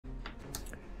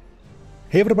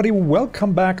Hey everybody,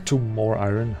 welcome back to more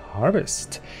Iron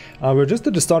Harvest. We're just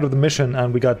at the start of the mission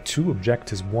and we got two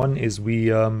objectives. One is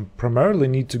we primarily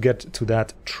need to get to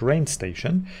that train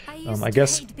station. I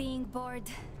guess. Hate being bored.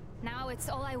 Now it's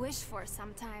all I wish for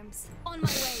sometimes. On my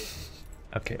way.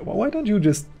 Okay, well, why don't you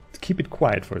just keep it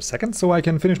quiet for a second so I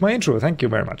can finish my intro. Thank you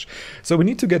very much. So we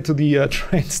need to get to the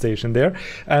train station there,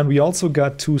 and we also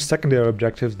got two secondary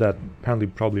objectives that apparently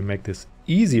probably make this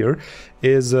easier,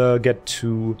 is get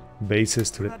two bases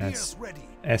to the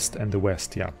east and the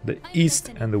west. Yeah, the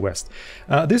east and the west.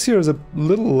 This here is a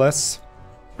little less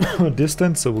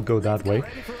distant, so we'll go that way.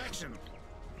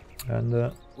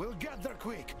 And we'll get there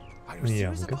quick. Yeah,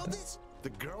 we'll get there. The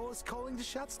girl is calling the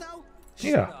shots now?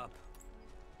 Yeah.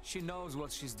 She knows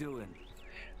what she's doing.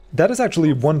 That is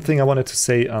actually one thing I wanted to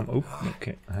say. Oh,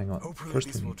 okay, hang on. Hopefully First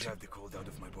this we will need to... drive the cold out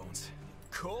of my bones.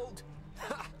 Cold?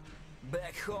 Ha!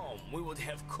 Back home, we would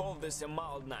have called this a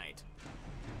mild night.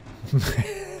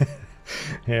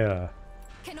 Yeah.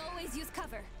 Can always use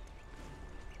cover.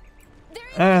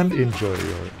 And enjoy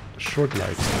your short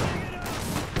lives.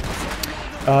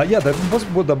 Yeah, that was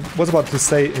what I was about to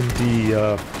say in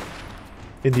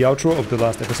the outro of the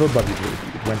last episode, but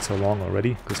it went so long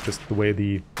already, because just the way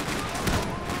the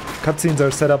cutscenes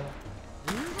are set up.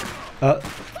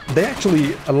 They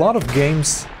actually, a lot of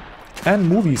games, and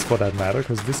movies for that matter,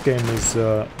 because this game is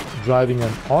driving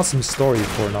an awesome story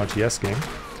for an RTS game,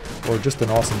 or just an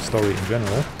awesome story in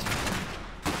general,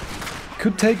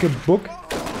 could take a book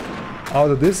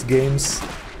out of this game's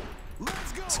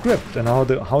script and how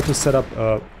to set up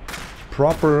a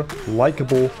proper,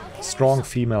 likable, strong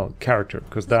female character,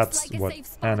 because that's what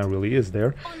Anna really is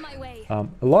there. A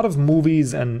lot of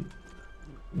movies and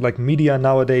like media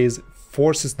nowadays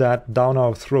forces that down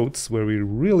our throats, where we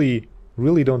really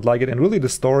don't like it, and really the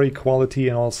story quality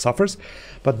and all suffers,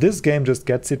 but this game just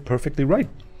gets it perfectly right.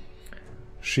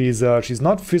 She's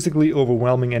not physically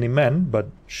overwhelming any men, but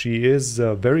she is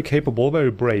very capable, very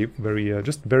brave,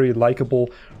 just very likable,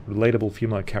 relatable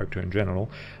female character in general,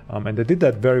 and they did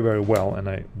that very well, and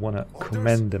I want to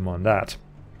commend them on that.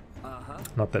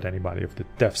 Not that anybody of the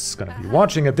devs is going to be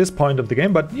watching at this point of the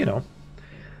game, but you know,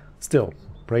 still,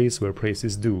 praise where praise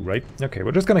is due, right? Okay,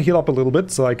 we're just going to heal up a little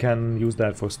bit so I can use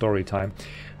that for story time,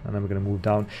 and then we're going to move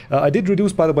down. I did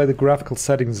reduce, by the way, the graphical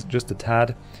settings just a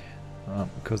tad,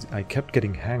 because I kept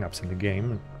getting hang-ups in the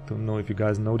game. I don't know if you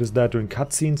guys noticed that during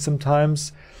cutscenes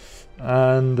sometimes,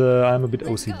 and I'm a bit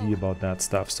OCD about that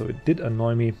stuff, so it did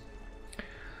annoy me,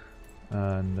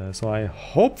 and so I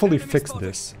hopefully fixed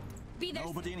this.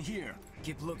 Nobody in here.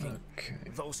 Keep looking. Okay.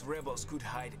 Those rebels could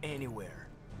hide anywhere.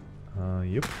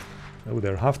 Yep. Oh,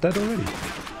 they're half dead already.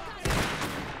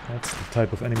 That's the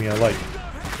type of enemy I like.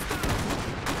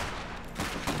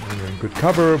 And you're in good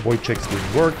cover, Wojciech's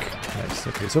doing work. Nice,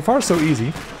 okay, so far so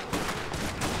easy.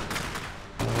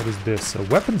 What is this? A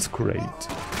weapons crate.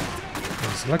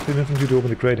 Select the infantry to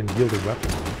open the crate and yield a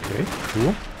weapon. Okay,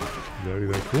 cool. Very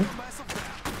cool.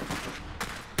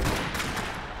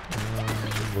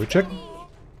 Wojciech.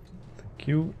 Thank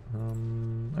you.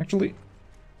 Actually...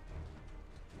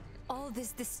 All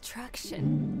this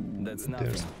destruction. That's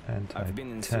there's nothing. I've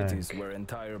been in cities anti-tank. where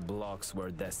entire blocks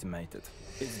were decimated.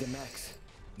 It's the max.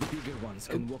 The bigger ones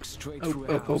can walk straight through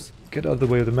a Oh, house. get out of the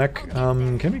way of the mech.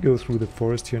 Can we go through the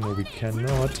forest here? No, we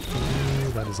cannot.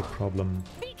 That is a problem.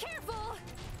 Be careful.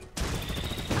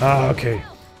 Ah, okay.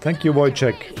 Thank you,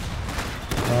 Wojciech.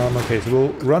 Okay, so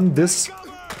we'll run this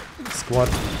squad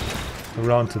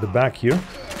around to the back here.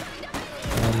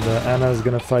 And Anna is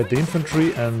gonna fight the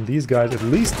infantry, and these guys at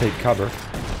least take cover.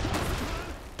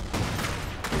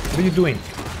 What are you doing?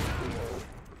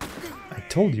 I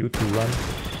told you to run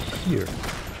here.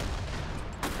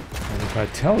 And if I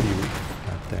tell you,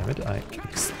 god damn it, I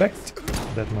expect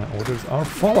that my orders are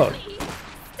followed.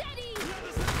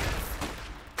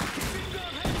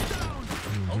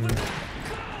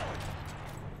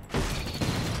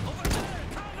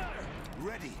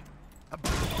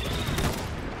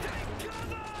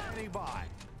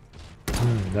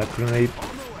 That grenade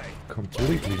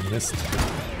completely missed.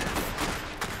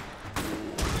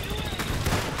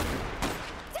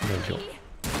 There we go.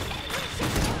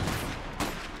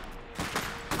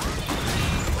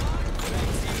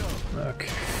 Okay,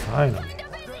 finally.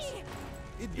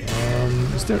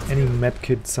 Is there any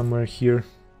medkit somewhere here?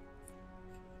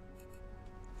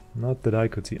 Not that I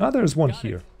could see. Ah, there's one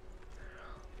here.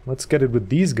 Let's get it with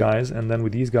these guys, and then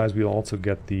with these guys we'll also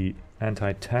get the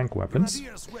anti-tank weapons.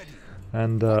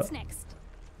 And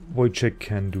Wojciech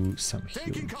can do some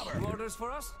healing here.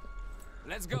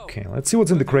 Okay, let's see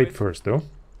what's in the crate first, though.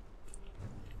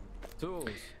 Tools.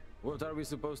 What are we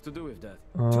supposed to do with that?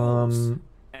 Um,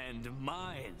 And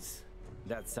mines.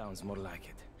 That sounds more like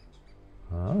it.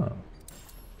 Ah.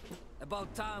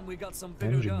 About time we got some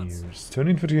bigger guns. Engineers. Turn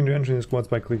infantry into engineer squads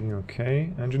by clicking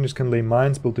OK. Engineers can lay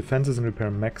mines, build defenses, and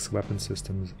repair mechs, weapon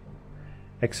systems,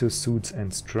 exosuits,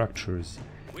 and structures.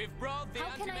 We've brought the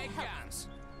How can I anti-mech help? guns.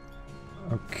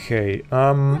 Okay,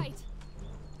 Right.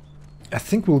 I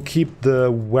think we'll keep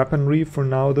the weaponry for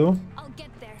now, though, I'll get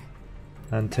there.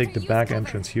 and take the use back cover.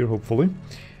 entrance here, hopefully.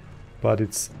 But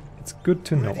it's good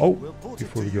to know. Oh, We'll put it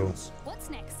before to we go, use. What's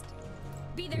next?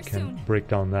 Be we there can soon. break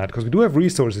down that, because we do have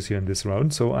resources here in this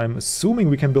round, so I'm assuming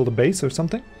we can build a base or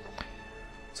something.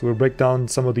 So we'll break down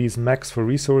some of these mechs for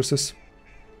resources.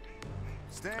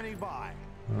 Standing by.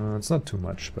 It's not too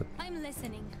much, but I'm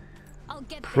listening. I'll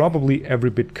get there. probably every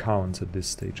bit counts at this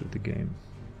stage of the game.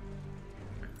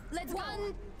 Let's go.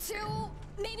 1, 2,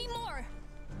 maybe more.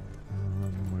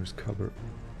 Where's cover?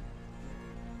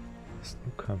 There's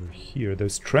no cover here.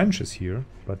 There's trenches here,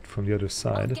 but from the other I'll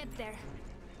side. get there.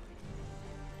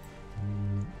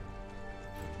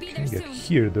 Be there Can get soon.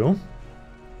 here though.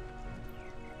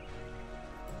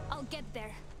 I'll get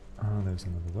there. Ah, there's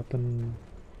another weapon.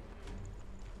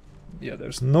 Yeah,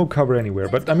 there's no cover anywhere,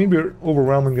 but I mean we're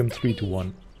overwhelming them 3 to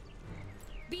 1.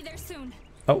 Be there soon.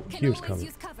 Oh, Can here's always cover.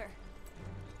 use cover.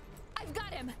 I've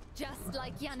got him, just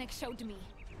like Yannick showed me.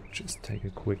 Just take a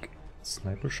quick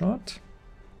sniper shot.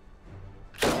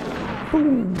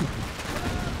 Boom!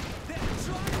 They're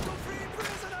trying to free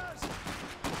prisoners.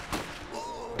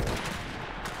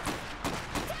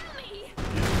 Tell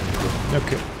me.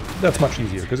 Okay, that's much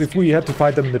easier, because if we had to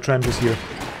fight them in the trenches here,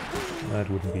 that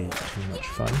wouldn't be too much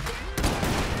fun.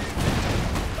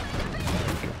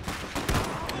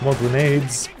 More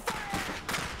grenades.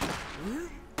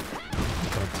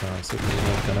 But certainly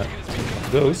not gonna take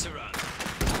out those.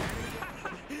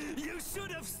 You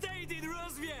should have stayed in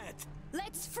Rosviet.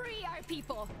 Let's free our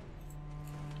people.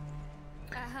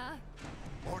 Uh-huh.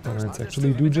 Orders Let's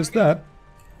actually do understood. just that.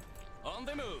 On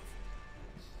the move.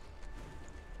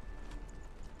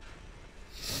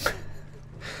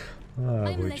 Ah,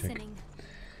 I'm Wojciech. listening.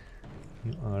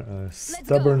 You are a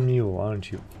stubborn mule,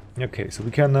 aren't you? Okay, so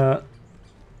we can...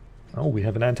 Oh, we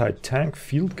have an anti-tank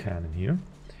field cannon here.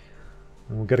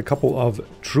 And we'll get a couple of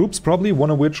troops, probably, one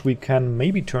of which we can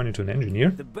maybe turn into an engineer.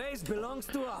 The base belongs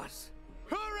to us.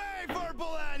 Hooray for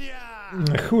Bologna!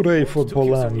 Hooray for Took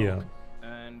you so Polanyi. long.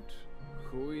 And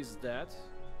who is that?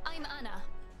 I'm Anna.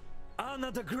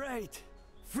 Anna the Great.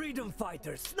 Freedom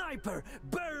fighter, sniper,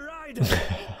 bear rider.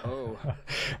 Oh,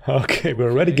 Okay,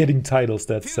 we're already getting titles.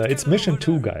 That's it's mission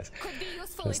 2, guys. Could be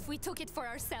useful Just- if we took it for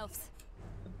ourselves.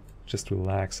 Just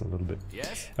relax a little bit.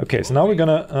 yes. Okay, so now we're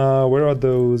gonna... where are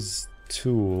those Get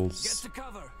tools? to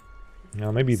cover.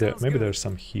 Now maybe Sounds maybe good. there's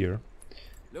some here.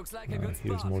 Looks like a good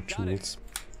Here's spot. more Got it. tools.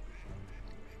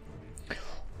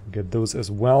 Get those as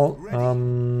well.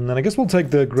 And I guess we'll take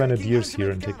the grenadiers here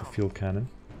and take the field cannon.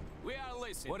 We are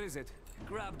listening. What is it?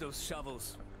 Grab those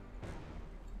shovels.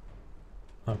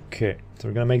 Okay, so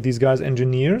we're gonna make these guys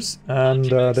engineers, and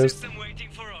there's... System waiting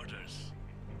for orders.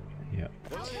 Yeah,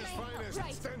 Bologna's finest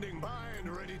Right. standing by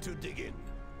and ready to dig in.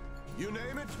 You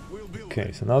name it, we'll build okay,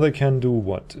 it. so now they can do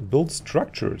what? Build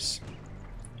structures.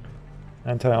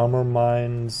 Anti-armor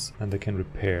mines, and they can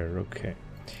repair, okay.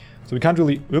 So we can't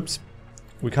really... Oops.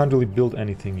 We can't really build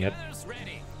anything yet, Others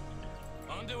ready.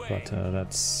 On the way. but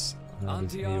that's... That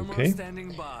is Anti-armor okay.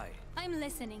 standing by. I'm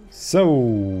listening.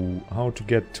 So, how to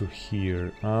get to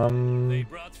here? They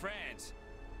brought friends.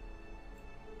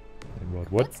 They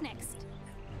brought what? What's next?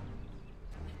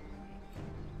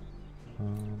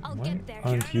 I'll Why get there.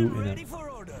 aren't you in Ready a for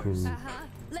orders. group? Uh-huh.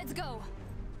 Let's go.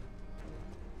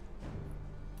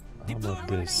 How about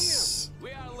this?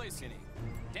 We are listening.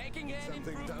 Taking an Something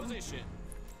improved done? position.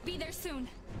 Be there soon.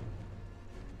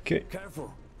 Okay,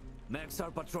 Careful. Mechs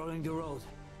are patrolling the road.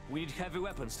 We need heavy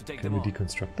weapons to take can them we on.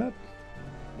 deconstruct that?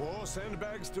 More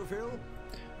sandbags to fill?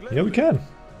 Yeah, we can.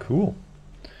 Cool.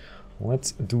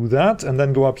 Let's do that and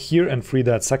then go up here and free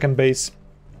that second base.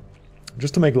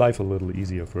 Just to make life a little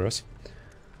easier for us.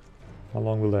 How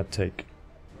long will that take?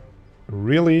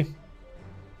 Really?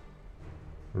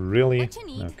 Really? What you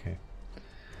need? Okay.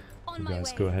 On You my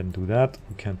guys way. go ahead and do that.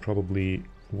 We can probably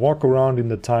walk around in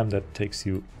the time that takes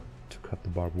you to cut the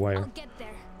barbed I'll wire. get there.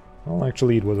 Well,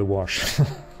 actually, it was a wash.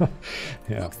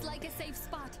 Yeah. Looks like a safe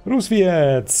spot.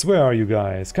 Rusviets, where are you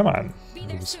guys? Come on. Be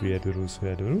there soon.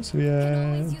 Rusviet, Can always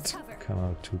use Rusviet. cover. Come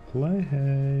out to play,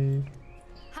 hey.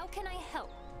 How can I help?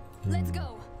 Let's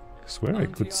go. I swear I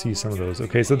could see some of those.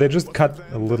 Okay, so they just cut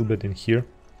a little bit in here.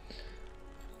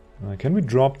 Can we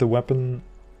drop the weapon?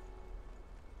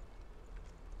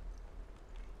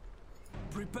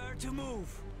 Prepare to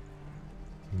move.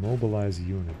 Mobilize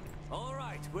unit. All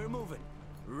right, we're moving.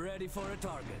 Ready for a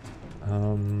target.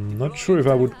 Not sure if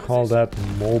I would call that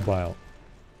mobile.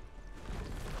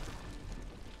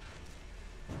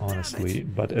 Honestly,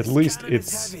 but at least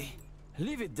it's... Heavy.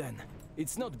 Leave it then.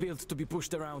 It's not built to be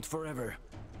pushed around forever.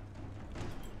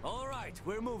 All right,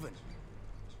 we're moving.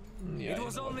 Yeah, It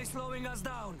was only slowing us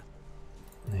down.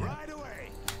 Right away.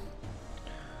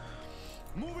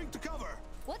 Moving to cover.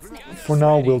 What's next? for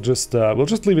now, we'll just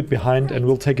leave it behind and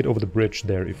we'll take it over the bridge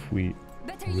there if we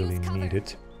Better really use cover. need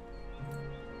it.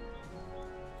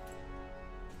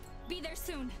 Be there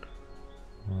soon.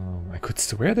 I could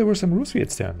swear there were some Roosevelt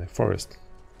there in the forest.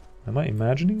 Am I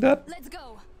imagining that? Let's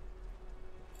go.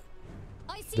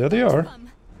 I see There they bunch of are. them.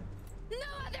 No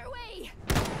other way.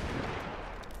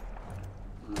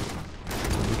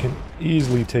 We can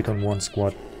easily take on one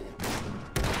squad.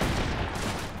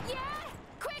 Yeah,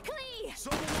 quickly.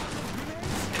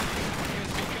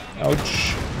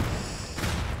 Ouch.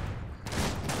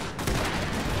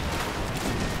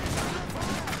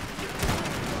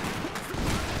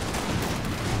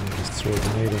 Just throw a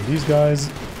grenade on these guys.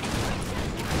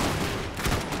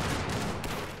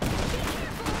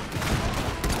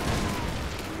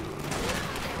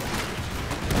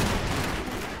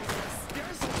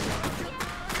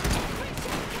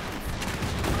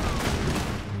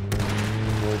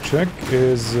 Check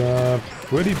is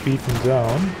pretty beaten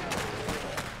down.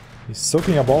 He's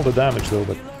soaking up all the damage though,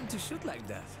 but You learned to shoot like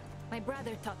that. My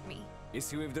brother taught me. Is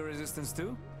he with the resistance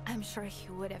too? I'm sure he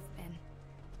would have been.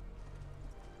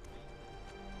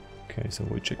 okay, so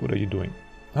Wojciech, what are you doing?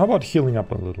 How about healing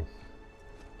up a little?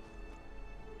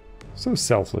 So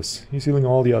selfless. He's healing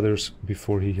all the others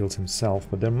before he heals himself,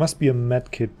 but there must be a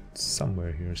medkit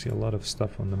somewhere here. I see a lot of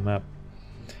stuff on the map.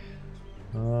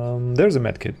 There's a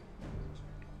medkit.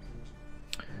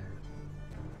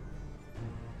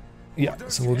 Yeah,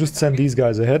 so we'll just send these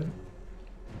guys ahead.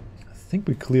 I think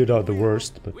we cleared out the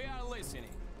worst, but We are listening.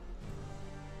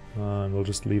 we'll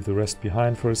just leave the rest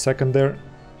behind for a second there.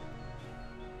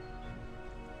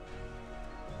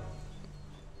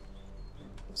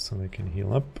 So they can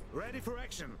heal up. Ready for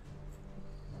action.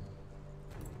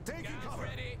 Taking Guys cover.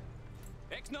 ready.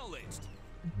 Acknowledged.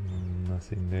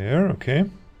 Nothing there, okay.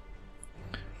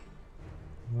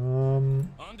 On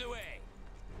the way.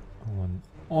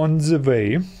 On the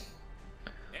way.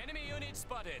 Enemy unit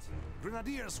spotted.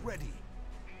 Grenadiers ready.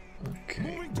 Okay,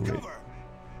 Moving to great. cover.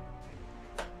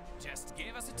 Just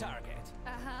give us a target.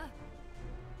 Uh-huh.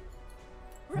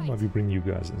 How about we bring you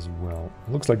guys as well?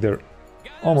 Looks like they're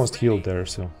Gunners almost ready. healed there,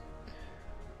 so...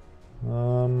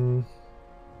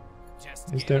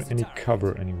 Just is give there us a any target.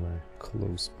 cover anywhere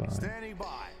close by? Standing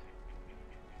by.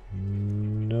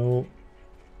 No.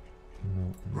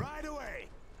 No. Right away.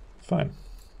 Fine.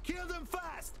 Kill them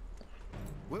fast.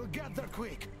 We'll get there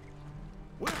quick.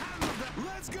 We'll handle them.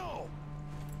 Let's go.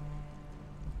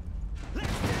 Let's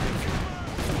take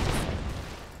cover.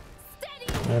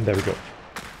 Steady. And there we go.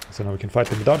 So now we can fight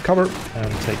them without cover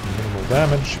and take minimal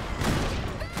damage.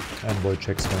 And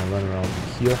Wojciech's gonna run around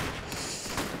and heal.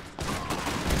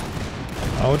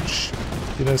 Ouch.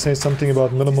 Did I say something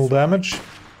about minimal damage?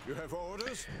 You have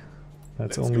orders?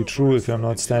 That's only true if I'm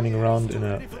not standing around in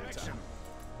a... Ready for action.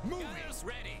 Moving. Gunners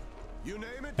ready. You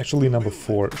name it. Actually, number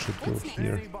 4 should go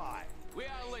here. Standing by. We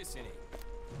are listening.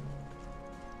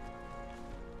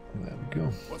 There we go.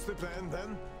 What's the plan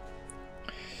then?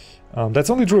 That's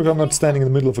only true if I'm not standing in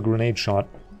the middle of a grenade shot.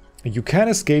 You can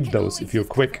escape those if you're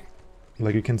quick.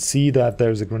 Like you can see that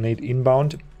there's a grenade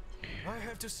inbound. I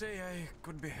have to say I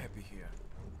could be happy here.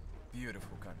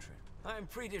 Beautiful country. I'm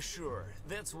pretty sure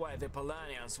that's why the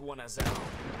Polanians want us out.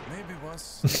 Maybe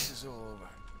once this is all over.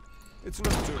 It's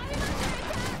not too.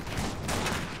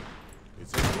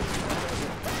 It's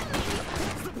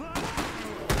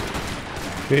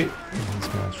Okay, these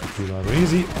guys should be rather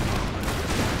easy.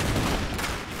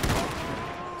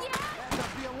 Let that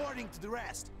be a warning to the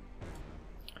rest.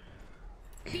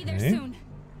 Be there Okay. soon.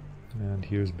 And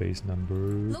here's base number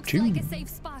Looks 2. like a safe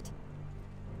spot.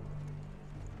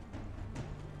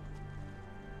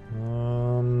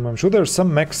 I'm sure there's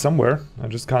some mech somewhere. I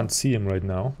just can't see him right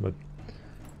now, but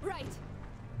Right.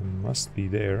 he must be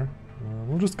there.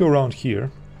 We'll just go around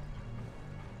here.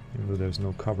 Even though there's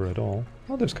no cover at all.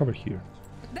 Oh, there's cover here.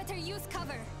 Better use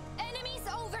cover. Enemies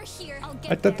over here. I'll Ah,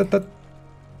 get that, there. that.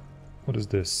 What is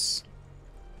this?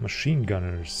 Machine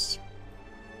gunners.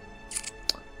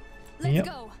 Let's Yep.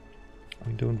 go.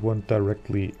 We don't want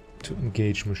directly to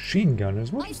engage machine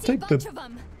gunners. We'll I just see a take bunch the of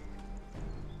them.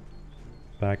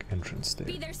 back entrance Be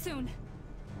there. there soon.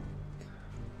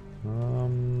 A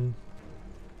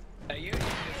unit is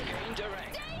gained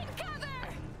direct. Stay in cover.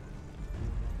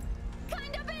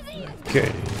 Kinda busy.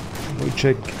 Okay.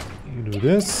 Wojciech, you do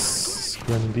this.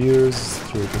 Grenadiers,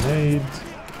 throw a grenade.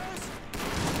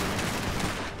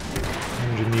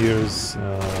 Engineers, I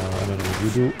don't know what you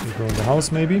do. You go in the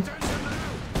house maybe?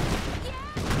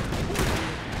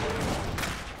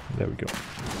 There we go.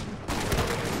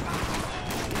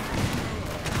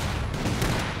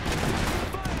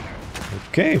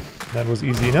 Okay, that was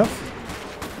easy enough.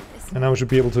 And now we should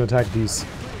be able to attack these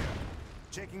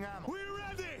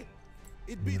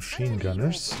machine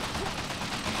gunners.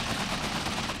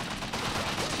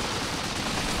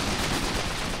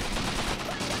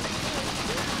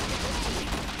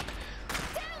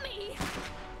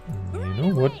 You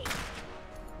know what?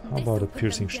 How about a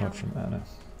piercing shot from Anna?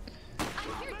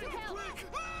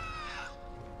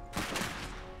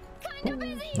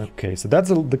 Okay, so that's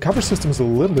the cover system is a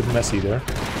little bit messy there,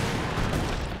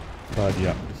 but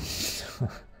yeah.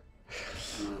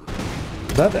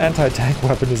 That anti-tank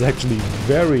weapon is actually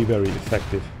very, very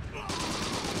effective.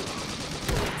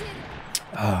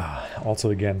 Also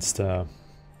against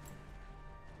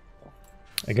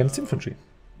infantry.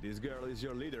 This girl is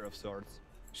your leader of sorts.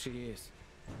 She is.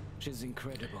 She's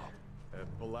incredible. A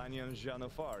Polanian Jeanne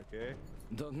of Arc, eh?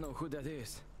 Don't know who that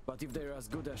is, but if they're as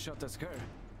good a shot as her,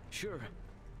 sure.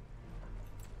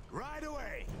 Right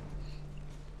away.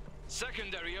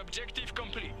 Secondary objective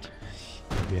complete.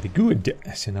 Very good.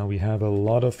 So now we have a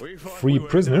lot of free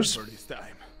prisoners.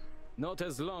 Not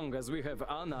as long as we have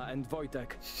Anna and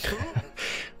Wojtek.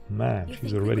 Man,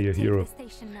 she's already a hero.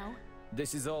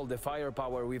 This is all the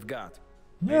firepower we've got.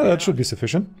 Yeah, that should be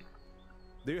sufficient.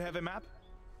 Do you have a map?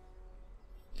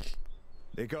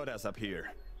 They got us up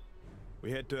here.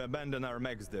 We had to abandon our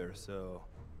mechs there, so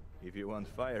if you want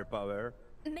firepower...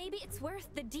 Maybe it's worth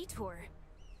the detour.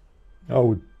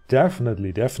 Oh,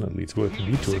 definitely, definitely. It's worth the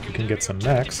detour if you can get some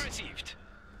max.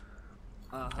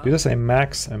 Did I say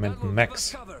max? I meant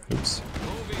max. Oops.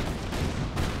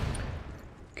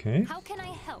 Okay. How can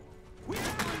I help? No,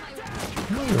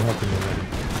 you're helping already.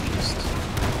 Just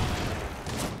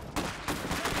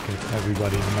get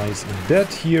everybody nice and dead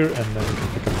here, and then we can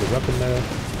pick up the weapon there.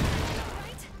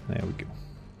 There we go.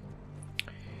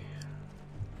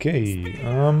 Okay,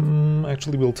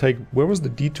 actually we'll take... Where was the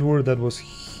detour? That was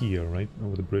here, right?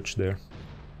 Over the bridge there.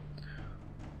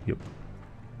 Yep.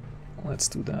 Let's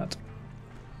do that.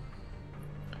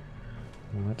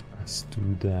 Let's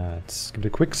do that. Give it a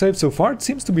quick save. So far it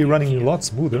seems to be running a lot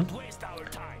smoother.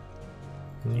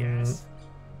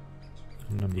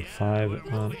 Number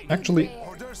 5. Actually,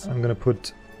 I'm gonna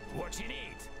put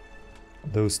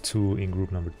those two in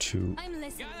group number 2.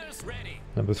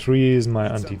 Number 3 is my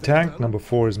anti-tank. Number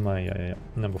 4 is my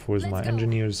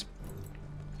engineers,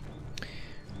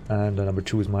 and number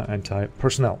 2 is my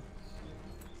anti-personnel.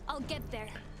 I'll get there.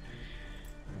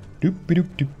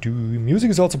 Music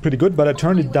is also pretty good, but I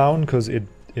turned it down because it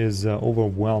is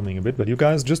overwhelming a bit. But you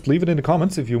guys just leave it in the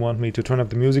comments if you want me to turn up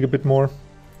the music a bit more,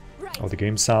 or the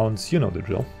game sounds. You know the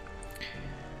drill.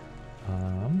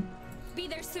 Be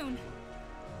there soon.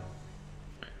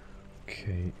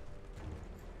 Okay.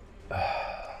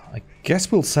 I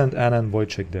guess we'll send Anna and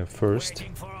Wojciech there first.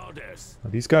 Now,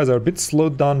 these guys are a bit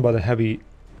slowed down by the heavy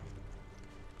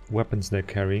weapons they're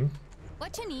carrying.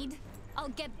 What you need, I'll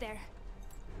get there.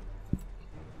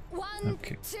 1,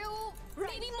 Okay. 2,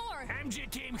 maybe more. MG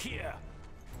team here.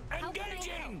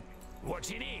 Engaging.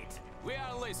 What you need? We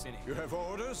are listening. You have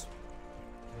orders?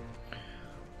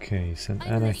 Okay, send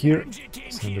Anna here.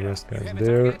 Send the rest guys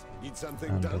there. Need something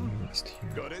And done? then the rest here.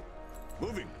 Got it.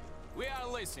 Moving. We are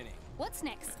listening. What's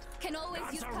next? Can always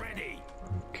use cover.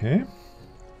 Okay.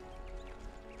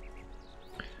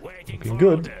 Looking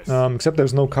good. Except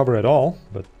there's no cover at all,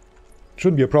 but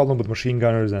shouldn't be a problem with machine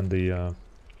gunners and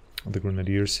the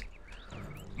grenadiers.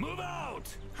 Move out.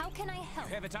 How can I help?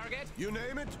 Have a target? You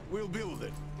name it, we'll build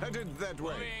it. Headed that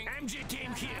way. MG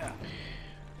team here.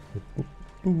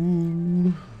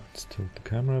 Ooh. Let's tilt the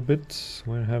camera a bit.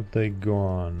 Where have they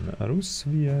gone?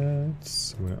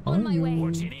 Rusviets, where are On my way. you?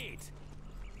 What you need?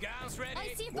 Guns ready.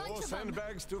 I see a bunch More of them.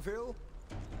 sandbags to fill?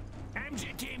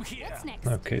 MG team here. What's next?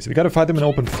 Okay, so we gotta fight them in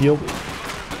open field,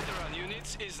 Veteran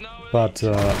units is now but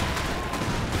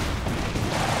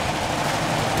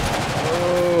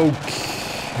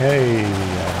okay,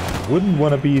 I wouldn't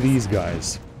want to be these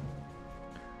guys.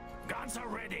 Guns are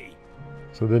ready.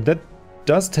 So that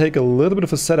does take a little bit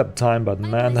of a setup time, but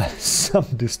man, that's some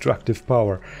destructive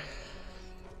power.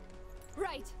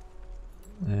 Right.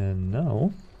 And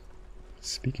now,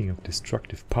 speaking of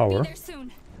destructive Be power, there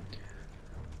soon.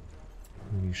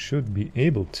 we should be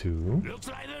able to... Looks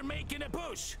like they're making a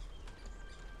push.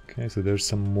 Okay, so there's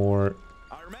some more...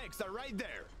 Our mechs are right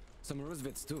there. Some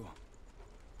Roosevets too.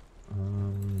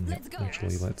 Yeah,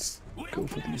 actually, let's go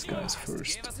for these guys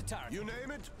first. You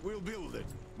name it, we'll build it.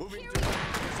 Moving to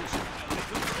position.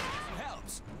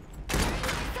 Helps.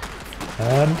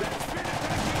 And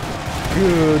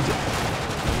good.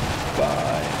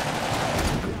 Bye.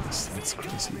 Goodness, that's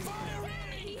crazy.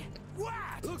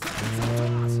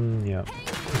 Yeah.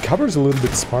 The cover's a little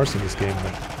bit sparse in this game.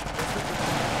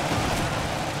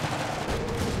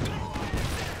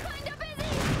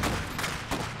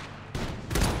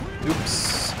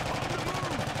 Oops.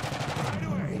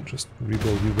 I'll just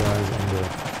rebuild you guys on the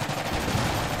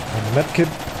medkit.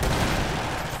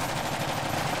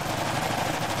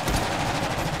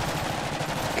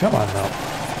 Come on now.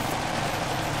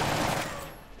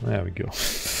 There we go.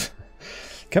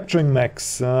 Capturing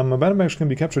mechs. Abandoned mechs can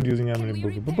be captured using Engineers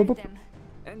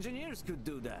could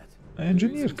do that.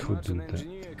 Engineer could do that.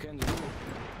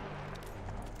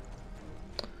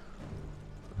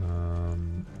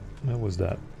 What was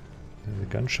that? There's a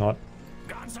gunshot.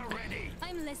 Guns are ready.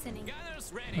 I'm listening.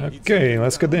 Gunners ready. Okay,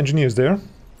 let's get the engineers there.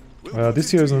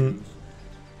 This here is an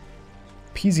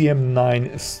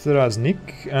PZM-9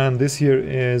 Strasnik, and this here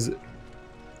is...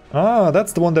 Ah,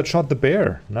 that's the one that shot the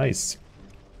bear. Nice.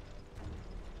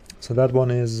 So that one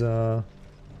is...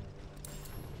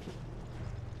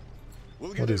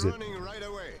 what is it? Right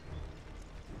away.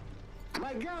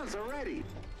 My guns are ready.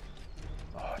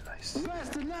 Oh, nice.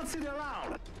 Best to not sit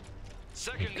around.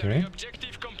 Okay.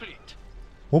 Objective complete.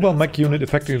 Mobile mech unit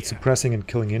effective at suppressing and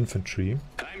killing infantry.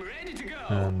 I'm ready to go.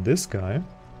 And this guy...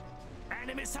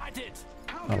 Enemy sighted.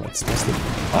 Oh, let's test it.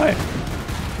 Hi!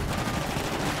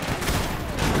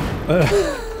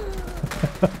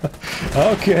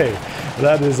 Okay,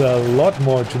 that is a lot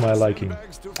more to my liking.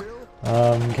 Bags to fill?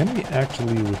 Can we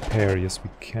actually repair? Yes, we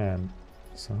can.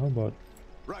 So how about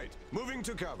Right, moving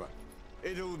to cover.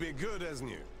 It'll be good as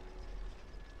new.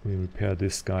 we repair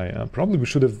this guy? Probably we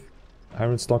should have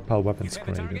iron stockpile weapons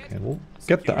grade. Okay, we'll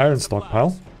get the iron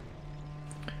stockpile.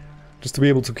 Just to be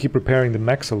able to keep repairing the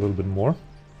mechs a little bit more.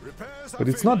 Repairs But are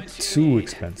it's not finished. too You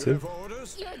expensive. have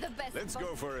orders? You're the best. Let's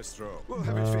go for a stroll. We'll Oh,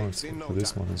 have it let's fixed in go no for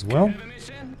this time. one as well.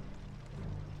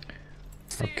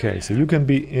 Okay, so you can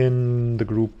be in the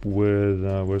group with...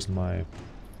 where's my...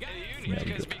 There we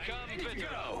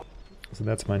go. So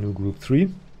that's my new group 3.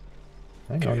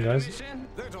 Hang on, guys.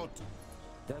 That ought to-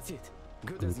 That's it.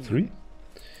 Good Group as new. 3.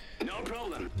 No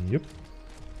problem. Yep.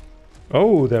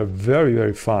 Oh, they're very,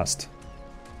 very fast.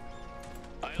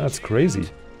 That's crazy.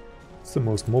 It's the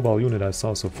most mobile unit I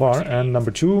saw so far. And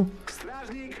number 2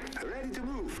 Strasnik, ready to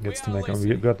move. gets the mech. And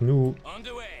we got new... On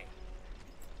the way.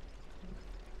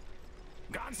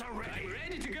 Guns are ready. I'm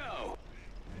ready to go.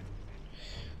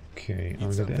 Okay,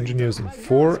 we got the engineers in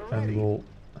 4, and we'll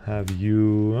have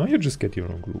you... Oh, you just get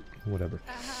your own group, whatever.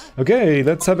 Okay,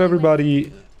 let's have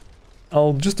everybody...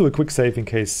 I'll just do a quick save in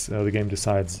case the game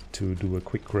decides to do a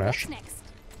quick crash. What's next?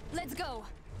 Let's go.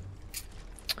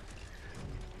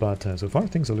 But so far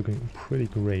things are looking pretty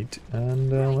great. And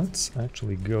let's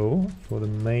actually go for the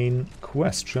main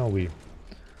quest, shall we?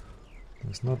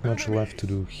 There's not much left to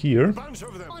do here. Bunch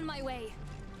of them. On my way.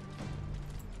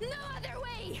 No other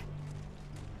way.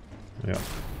 Yeah.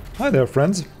 Hi there,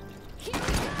 friends. Here we go.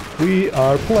 We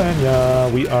are Planya.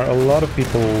 We are a lot of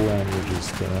people, and we're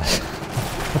just...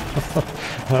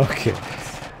 okay.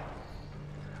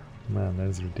 Man, that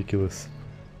is ridiculous.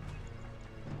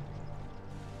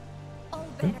 All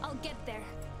better. I'll get there.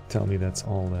 Tell me that's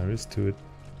all there is to it.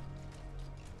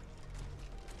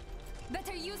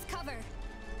 Better use cover.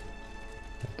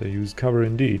 They use cover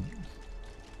indeed.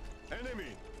 Enemy.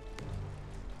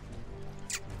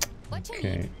 What you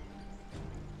Okay.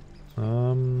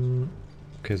 need?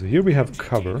 Okay, so here we have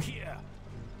cover. Here.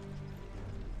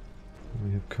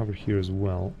 We have cover here as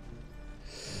well.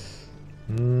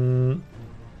 How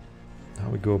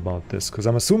we go about this? Because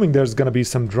I'm assuming there's gonna be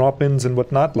some drop-ins and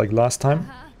whatnot, like last time.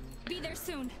 Be there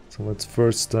soon. So let's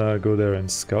first go there and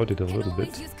scout it a Can little always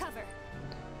bit. use cover.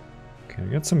 Okay, we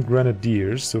got some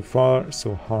grenadiers. So far,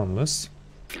 so harmless.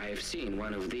 I've seen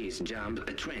one of these jump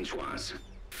a trench once.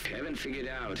 Haven't figured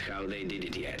out how they did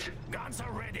it yet. Guns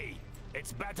are ready.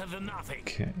 It's better than nothing.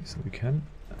 Okay, so we can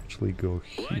actually go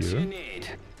What you here. need?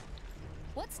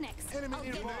 What's next? Enemy I'll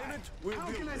you get name there. it, we'll How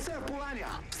build can I it. serve Polania?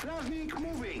 Strasnik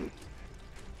moving.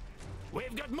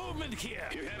 We've got movement here.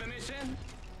 You have a mission?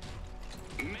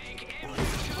 Make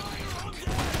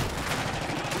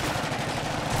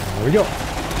There we go.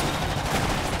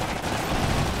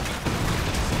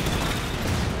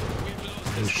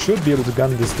 We should be able to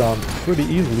gun this down pretty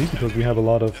easily because we have a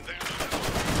lot of...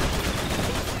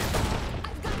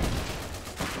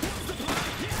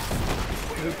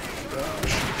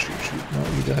 Shoot. No,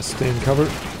 you guys stay in cover.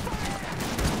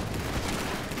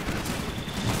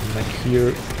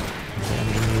 here. The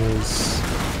engineers.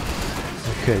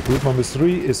 Okay, group number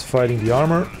 3 is fighting the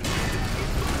armor.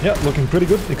 Yeah, looking pretty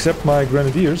good, except my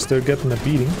grenadiers, they're getting a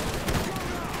beating.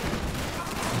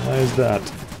 Why is that?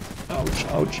 Ouch,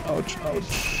 ouch, ouch,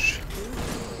 ouch.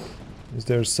 Is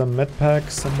there some med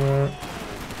pack somewhere?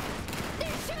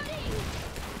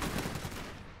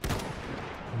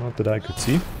 Not that I could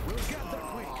see.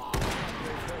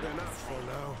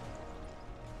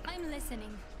 I'm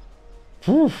listening.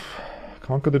 Whew.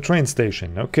 Conquer the train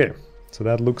station. Okay, so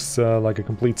that looks like a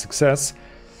complete success.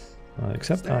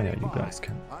 Except, yeah, you guys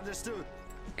can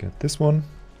get this one.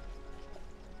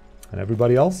 And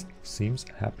everybody else seems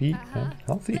happy and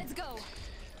healthy. Let's go.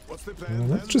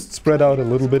 Let's just spread out a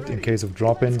little bit in case of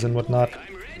drop-ins and whatnot.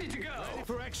 I'm ready to go. Ready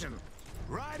for action.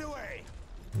 Right away.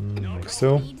 Like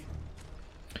so.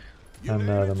 And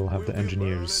then we'll have the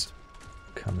engineers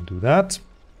come and do that.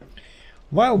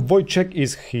 While Wojciech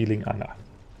is healing Anna.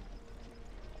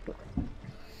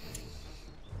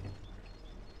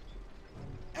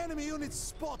 Enemy units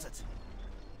spotted.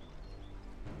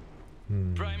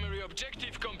 Primary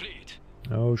objective complete.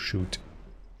 Oh shoot.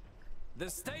 The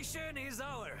station is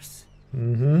ours.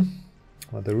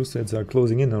 Well, the Russets are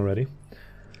closing in already.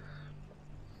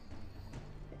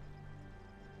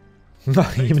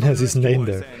 Even has his name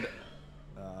there.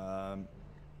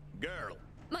 Girl.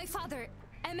 My father,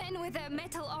 a man with a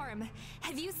metal arm.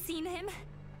 Have you seen him?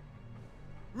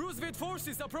 Roosevelt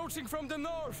forces approaching from the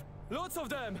north. Lots of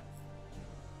them.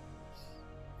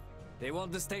 They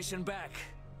want the station back.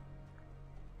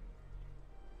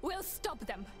 We'll stop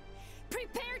them.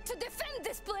 Prepare to defend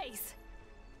this place.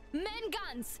 Man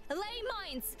guns, lay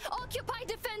mines, occupy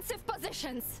defensive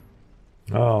positions.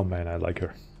 Oh man, I like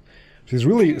her. She's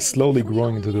really slowly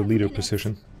growing into the leader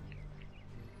position.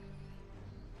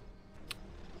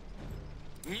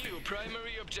 New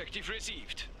primary objective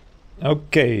received.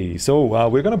 Okay, so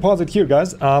we're gonna pause it here,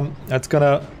 guys. That's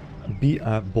gonna be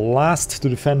a blast to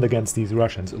defend against these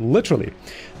Russians, literally,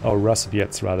 or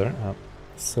Soviets rather.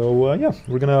 So yeah,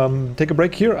 we're gonna take a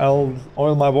break here. I'll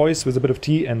oil my voice with a bit of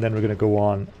tea, and then we're gonna go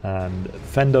on and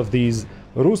fend off these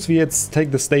Rusviets,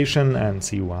 take the station, and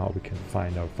see how we can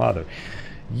find our father.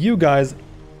 You guys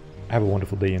have a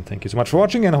wonderful day, and thank you so much for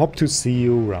watching, and I hope to see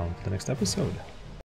you around the next episode.